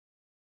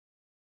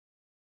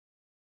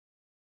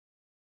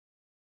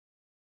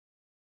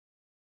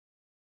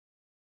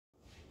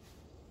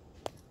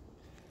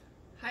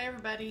Hi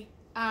everybody.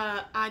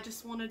 I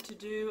just wanted to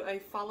do a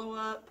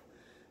follow-up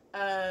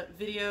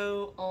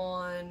video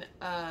on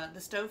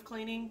the stove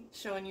cleaning,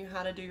 showing you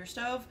how to do your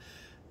stove,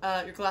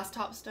 your glass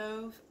top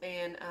stove,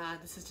 and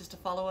this is just a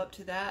follow-up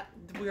to that.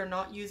 We are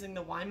not using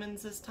the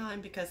Wymans this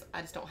time because I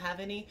just don't have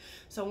any,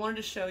 so I wanted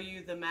to show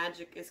you the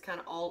magic is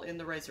kind of all in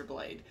the razor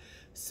blade.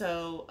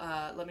 So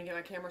let me get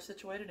my camera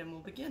situated and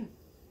we'll begin.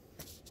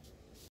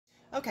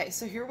 Okay,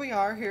 so here we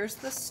are. Here's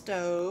the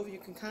stove. You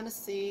can kind of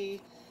see,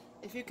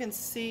 if you can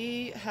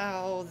see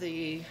how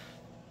this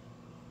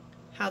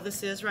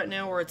is right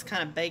now, where it's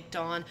kind of baked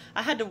on.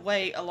 I had to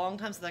wait a long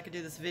time so that I could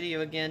do this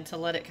video again to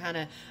let it kind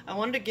of, I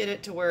wanted to get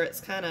it to where it's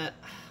kind of,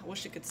 I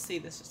wish you could see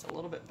this just a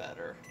little bit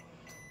better.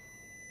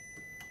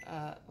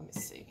 Let me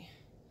see.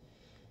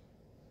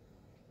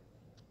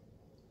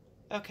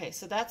 Okay,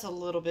 so that's a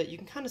little bit, you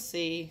can kind of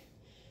see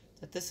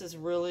that this is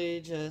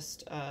really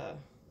just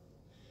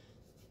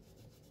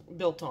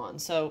built on.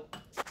 So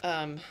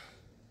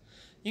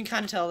you can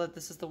kind of tell that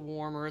this is the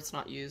warmer, it's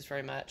not used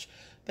very much.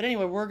 But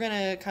anyway, we're going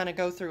to kind of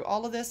go through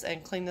all of this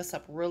and clean this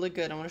up really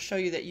good. I want to show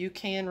you that you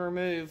can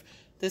remove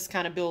this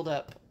kind of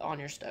buildup on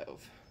your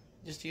stove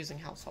just using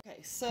household.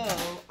 Okay, so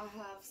I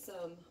have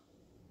some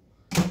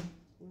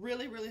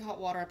really, really hot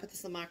water. I put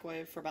this in the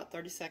microwave for about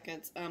 30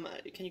 seconds.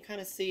 Can you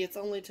kind of see it's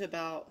only to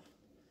about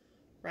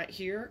right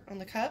here on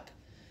the cup.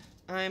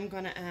 I'm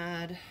going to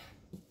add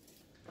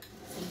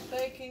some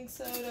baking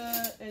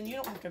soda, and you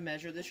don't have to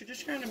measure this. You're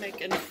just trying to make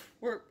it.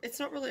 It's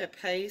not really a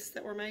paste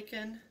that we're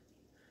making.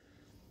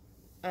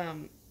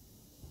 But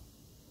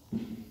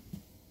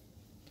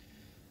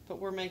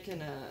we're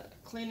making a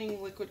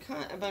cleaning liquid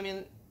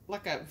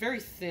like a very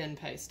thin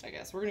paste, I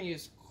guess. We're going to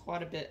use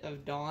quite a bit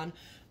of Dawn.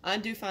 I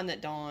do find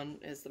that Dawn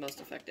is the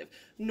most effective.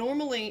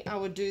 Normally, I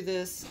would do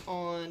this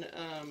on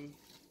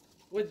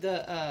with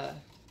the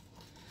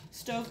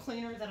stove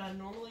cleaner that I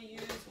normally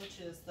use,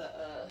 which is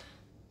the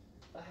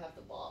I have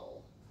the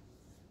bottle.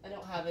 I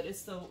don't have it.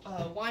 It's the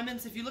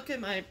Wymans. If you look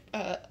at my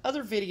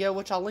other video,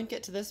 which I'll link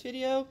it to this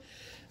video,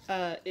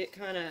 it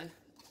kind of,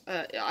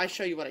 I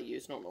show you what I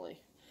use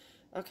normally.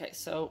 Okay,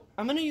 so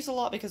I'm going to use a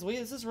lot because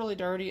this is really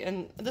dirty,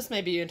 and this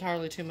may be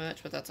entirely too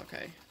much, but that's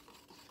okay.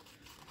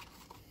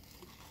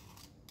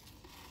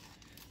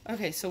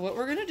 Okay, so what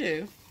we're going to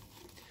do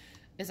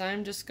is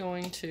I'm just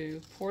going to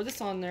pour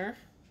this on there,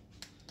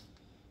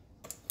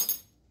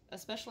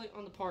 especially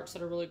on the parts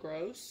that are really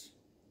gross.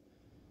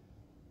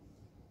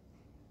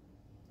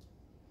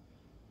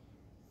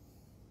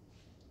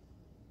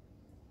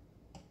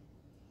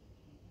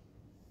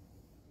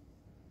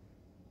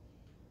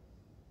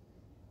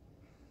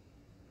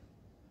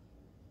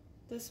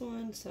 This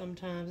one,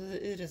 sometimes,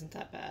 it isn't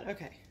that bad.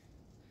 Okay.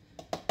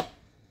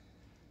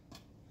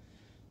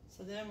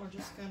 So then we're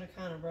just going to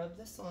kind of rub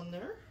this on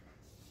there.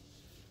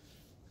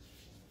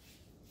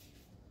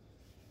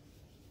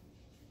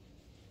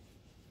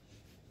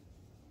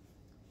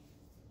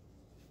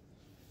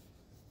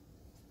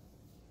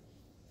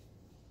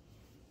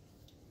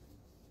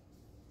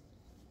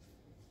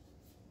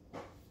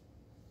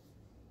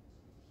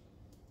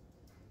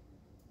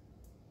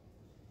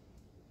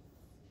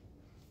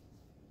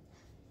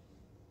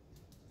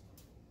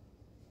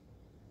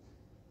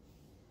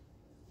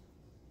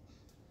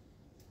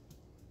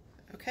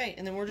 Okay,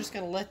 and then we're just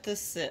going to let this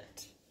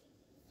sit.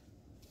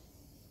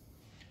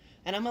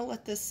 And I'm going to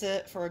let this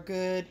sit for a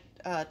good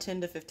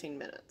 10 to 15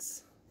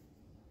 minutes.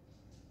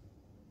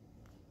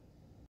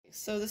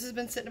 So this has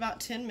been sitting about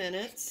 10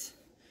 minutes.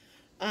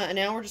 And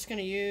now we're just going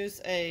to use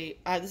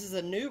this is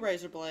a new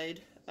razor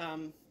blade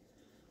that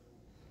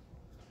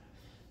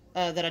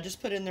I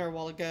just put in there a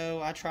while ago.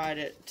 I tried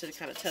it to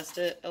kind of test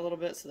it a little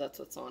bit, so that's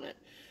what's on it.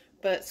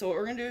 So what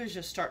we're going to do is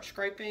just start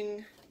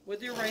scraping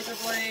with your razor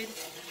blade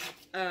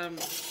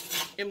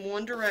in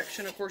one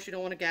direction. Of course, you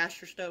don't want to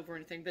gash your stove or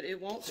anything, but it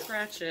won't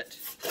scratch it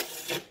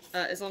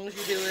as long as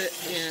you do it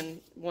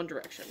in one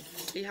direction.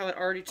 See how it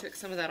already took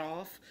some of that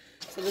off?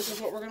 So this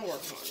is what we're going to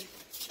work on.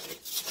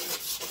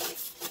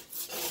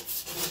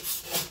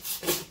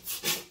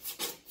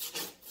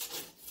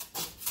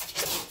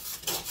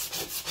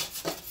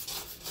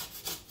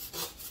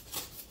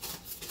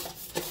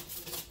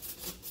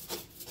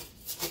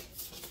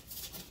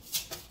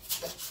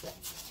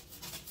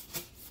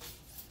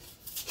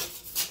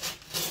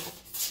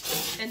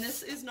 And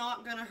this is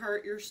not going to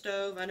hurt your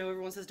stove. I know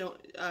everyone says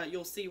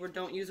you'll see where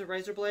don't use a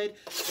razor blade,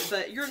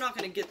 but you're not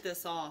going to get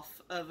this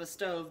off of a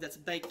stove that's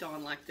baked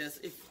on like this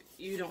if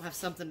you don't have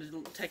something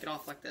to take it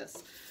off like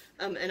this.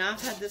 And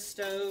I've had this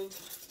stove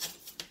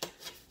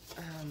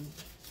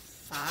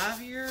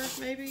 5 years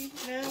maybe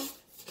now.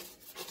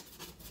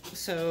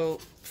 So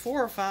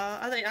 4 or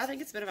 5, I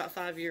think it's been about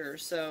 5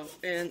 years. So,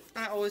 and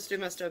I always do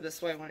my stove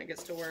this way when it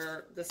gets to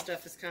where the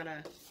stuff is kind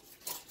of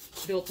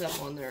built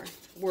up on there,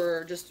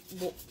 where just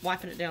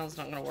wiping it down is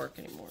not going to work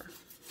anymore.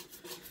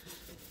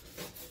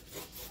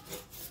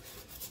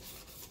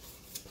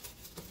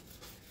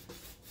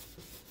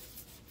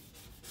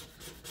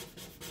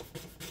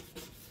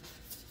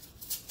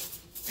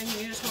 And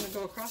you just want to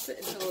go across it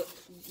until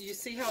you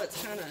see how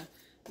it's kind of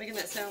making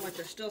that sound like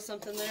there's still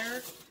something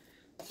there.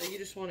 So So you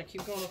just want to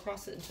keep going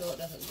across it until it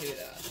doesn't do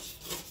that.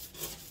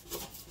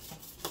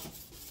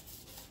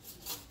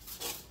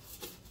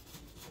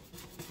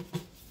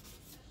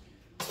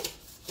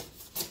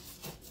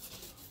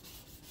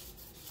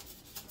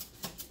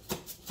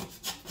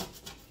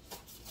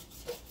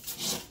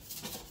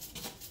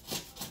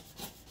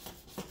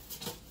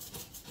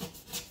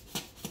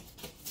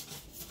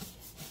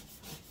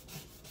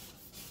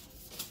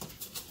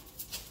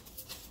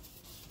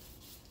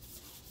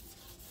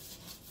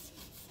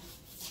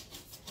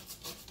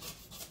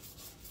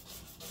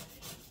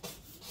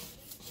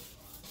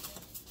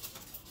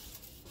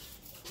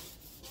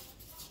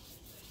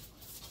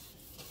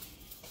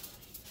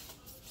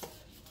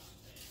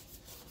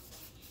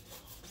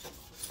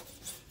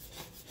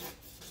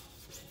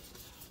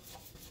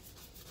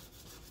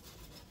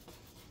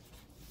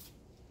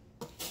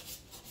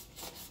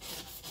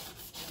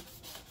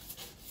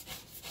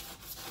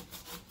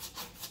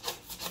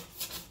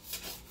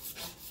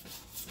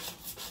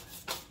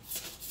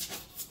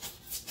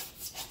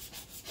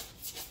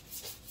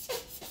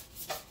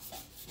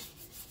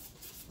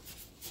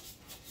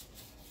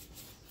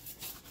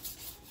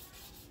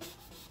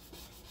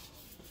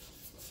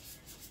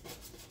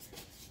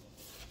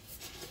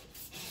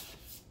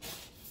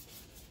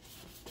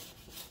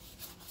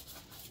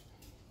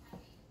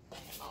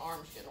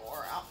 Arm's getting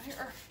wore out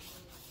here.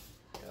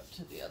 Go up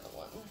to the other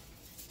one.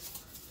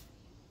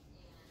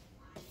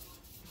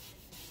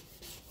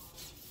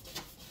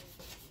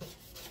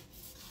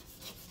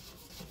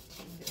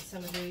 Get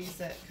some of these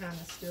that kind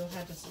of still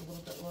have just a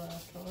little bit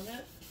left on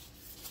it.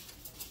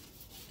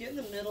 Get in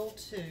the middle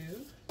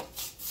too.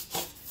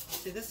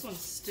 See, this one's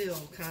still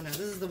kind of,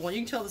 this is the one, you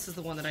can tell this is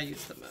the one that I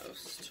use the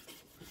most.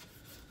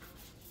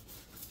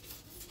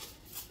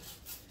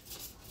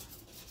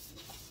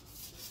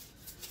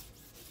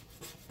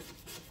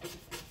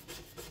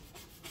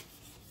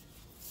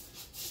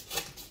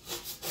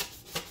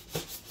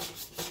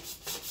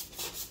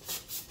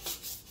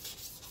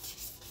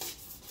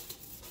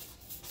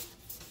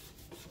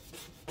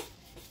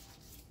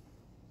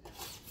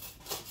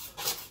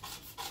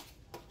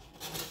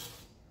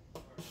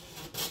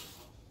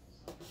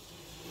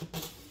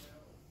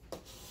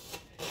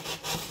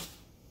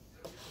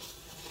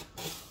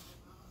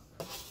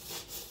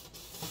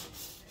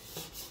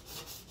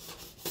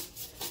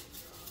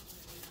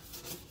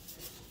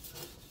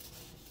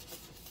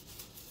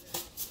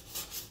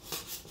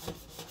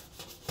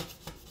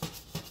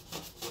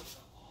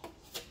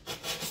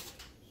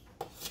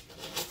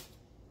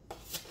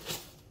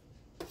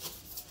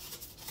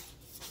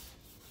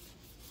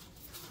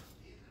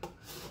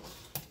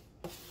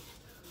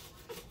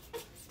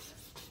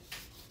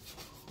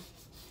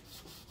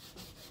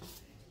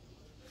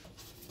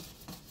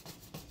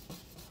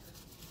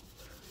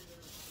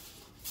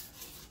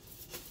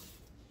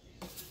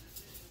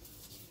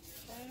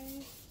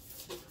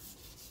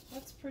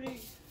 That's pretty,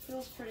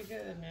 feels pretty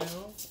good now.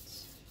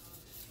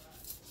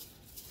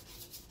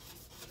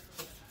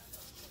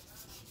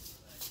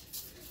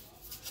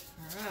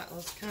 Alright,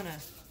 let's kind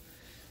of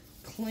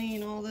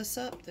clean all this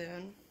up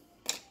then.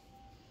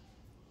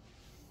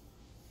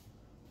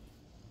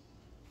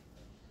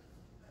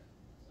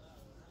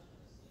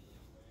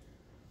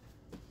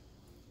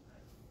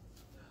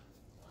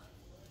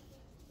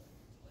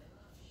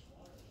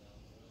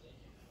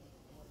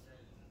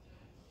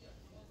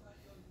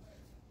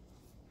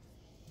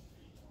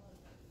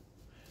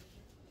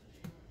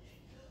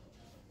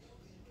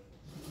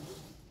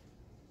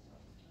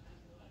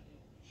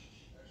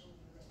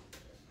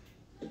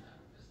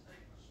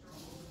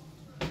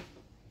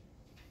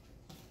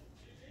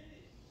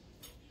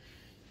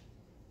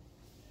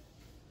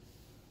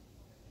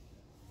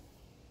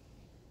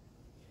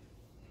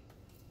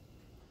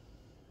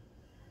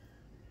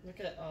 Look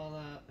at all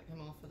that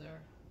come off of there.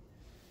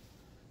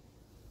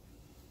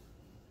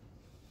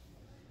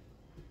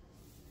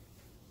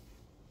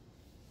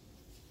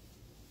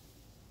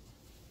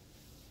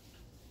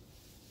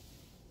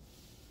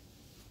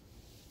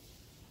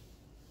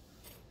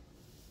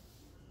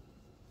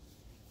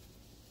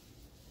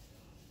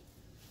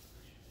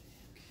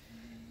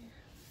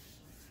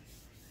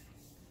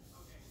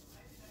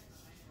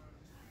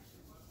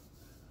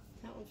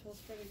 That one feels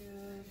pretty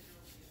good.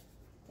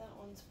 That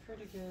one's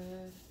pretty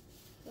good.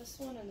 This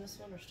one and this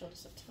one are still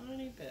just a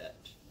tiny bit.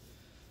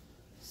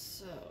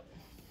 So.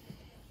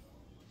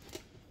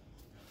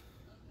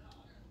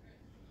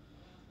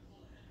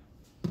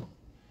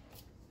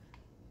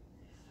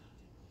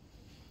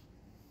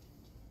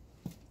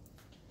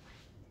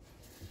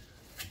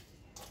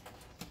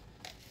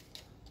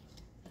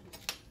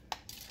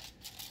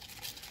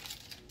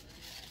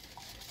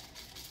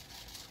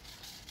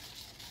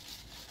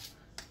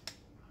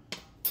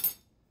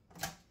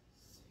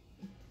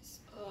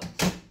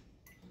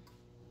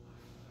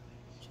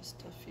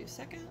 A few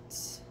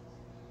seconds.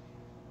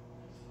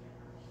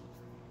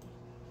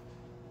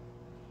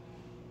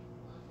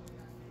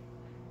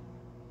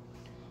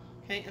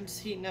 Okay, I'm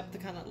just heating up the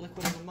kind of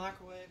liquid in the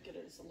microwave, get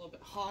it just a little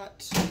bit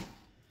hot.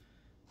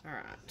 All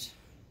right.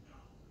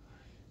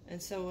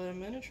 And so what I'm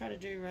going to try to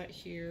do right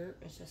here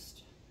is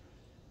just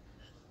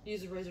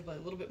use the razor blade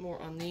a little bit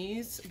more on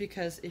these,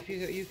 because if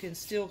you can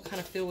still kind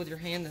of feel with your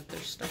hand that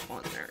there's stuff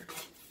on there.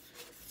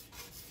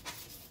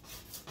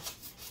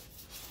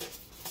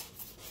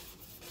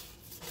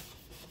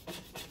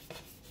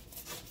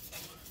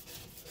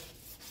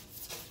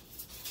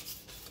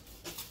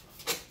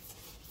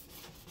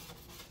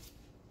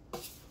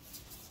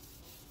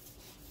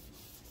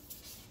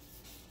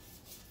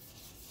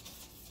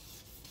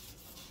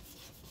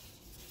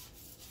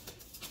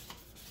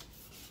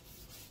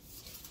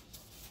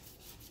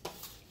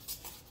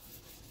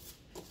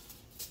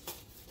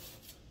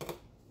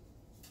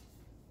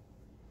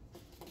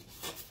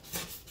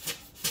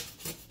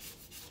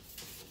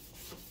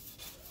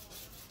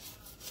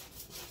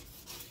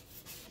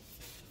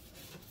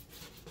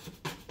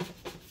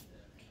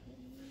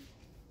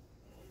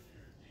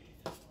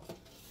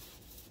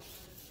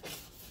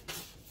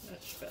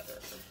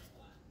 Better.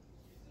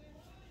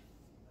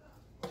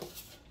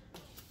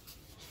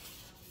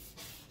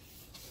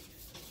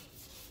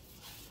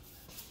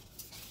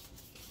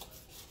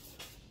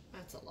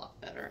 That's a lot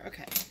better.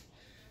 Okay,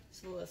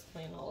 so let's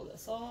clean all of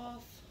this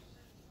off.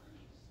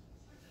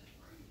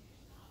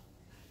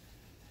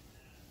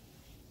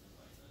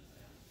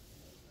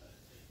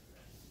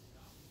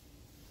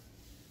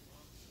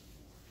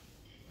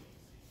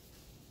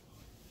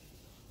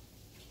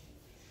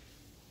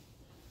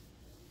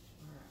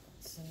 All right,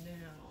 so now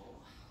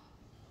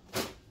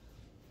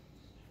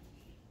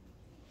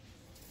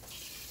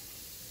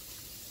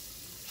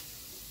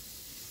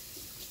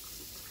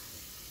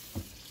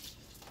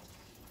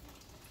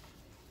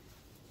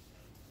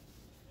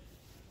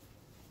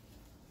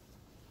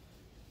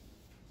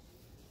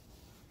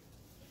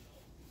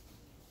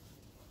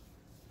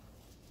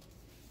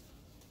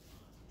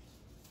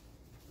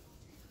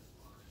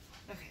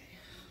okay.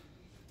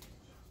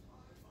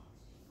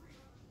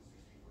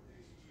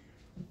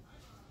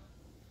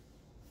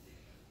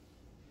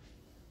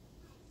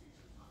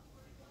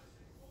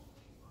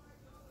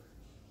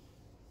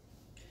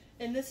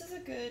 And this is a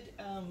good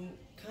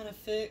kind of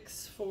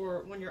fix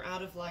for when you're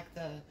out of like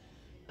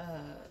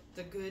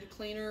the good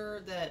cleaner,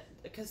 that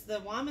because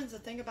the Wyman's, the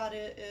thing about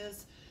it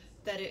is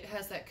that it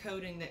has that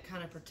coating that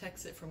kind of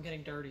protects it from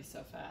getting dirty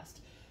so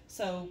fast.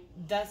 So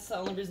that's the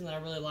only reason that I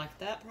really like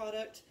that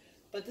product.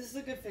 But this is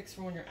a good fix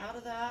for when you're out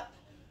of that,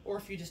 or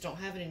if you just don't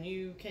have it and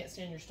you can't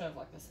stand your stove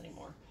like this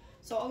anymore.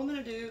 So all I'm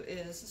going to do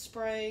is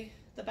spray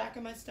the back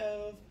of my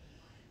stove,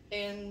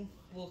 and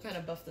we'll kind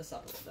of buff this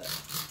up a little bit.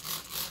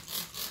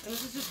 And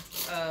this is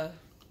just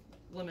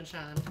lemon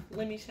shine.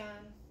 Lemmy shine.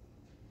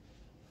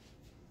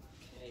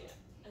 Okay,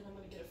 and I'm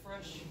going to get a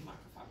fresh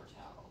microfiber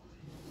towel.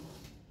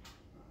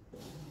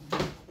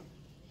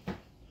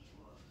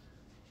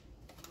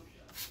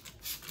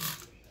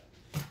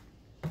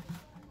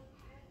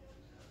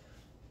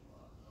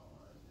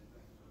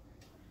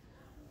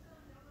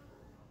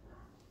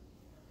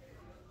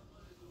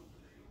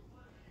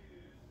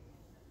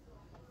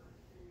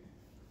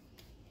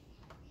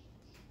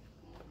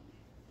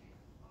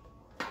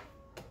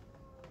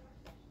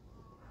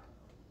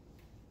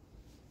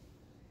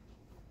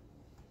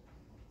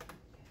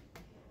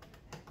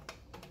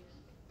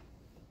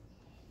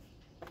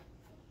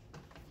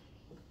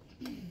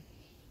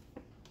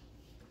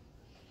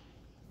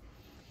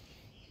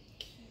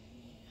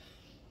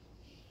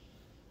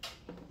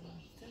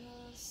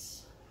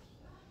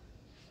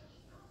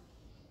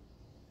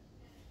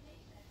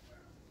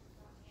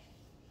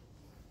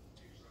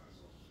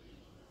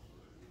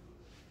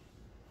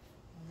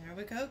 There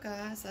we go,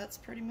 guys. That's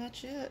pretty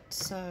much it.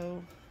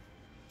 So,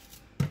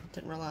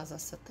 didn't realize I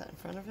set that in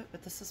front of it,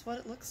 but this is what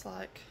it looks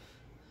like.